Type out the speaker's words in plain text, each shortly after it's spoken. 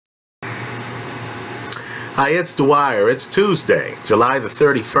Hi, it's Dwyer. It's Tuesday, July the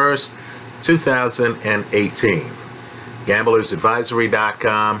 31st, 2018.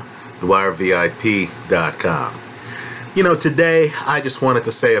 GamblersAdvisory.com, dwyervip.com. You know, today I just wanted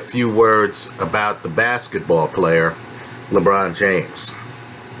to say a few words about the basketball player, Lebron James.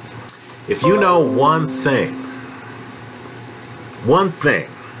 If you know one thing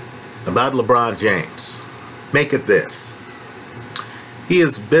about LeBron James, make it this. He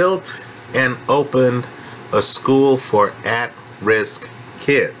has built and opened a school for at-risk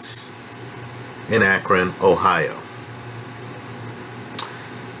kids in Akron, Ohio.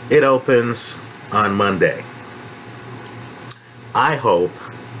 It opens on Monday. I hope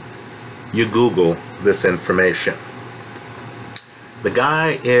you Google this information. The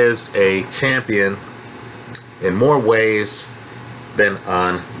guy is a champion in more ways than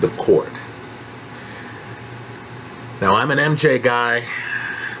on the court. Now, I'm an MJ guy.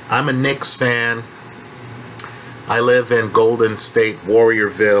 I'm a Knicks fan. I live in Golden State,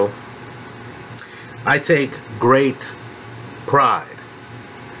 Warriorville. I take great pride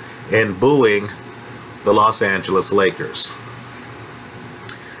in booing the Los Angeles Lakers.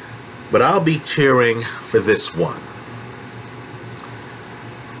 But I'll be cheering for this one.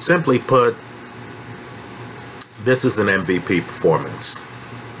 Simply put, this is an MVP performance.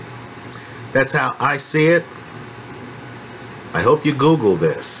 That's how I see it. I hope you Google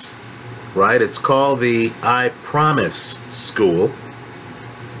this, right? It's called the I Promise School,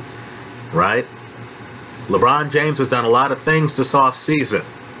 right? LeBron James has done a lot of things this offseason,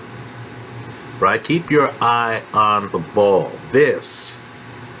 right? Keep your eye on the ball. This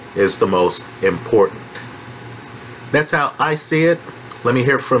is the most important. That's how I see it. Let me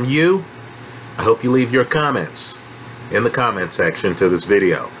hear from you. I hope you leave your comments in the comment section to this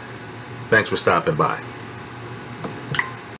video. Thanks for stopping by.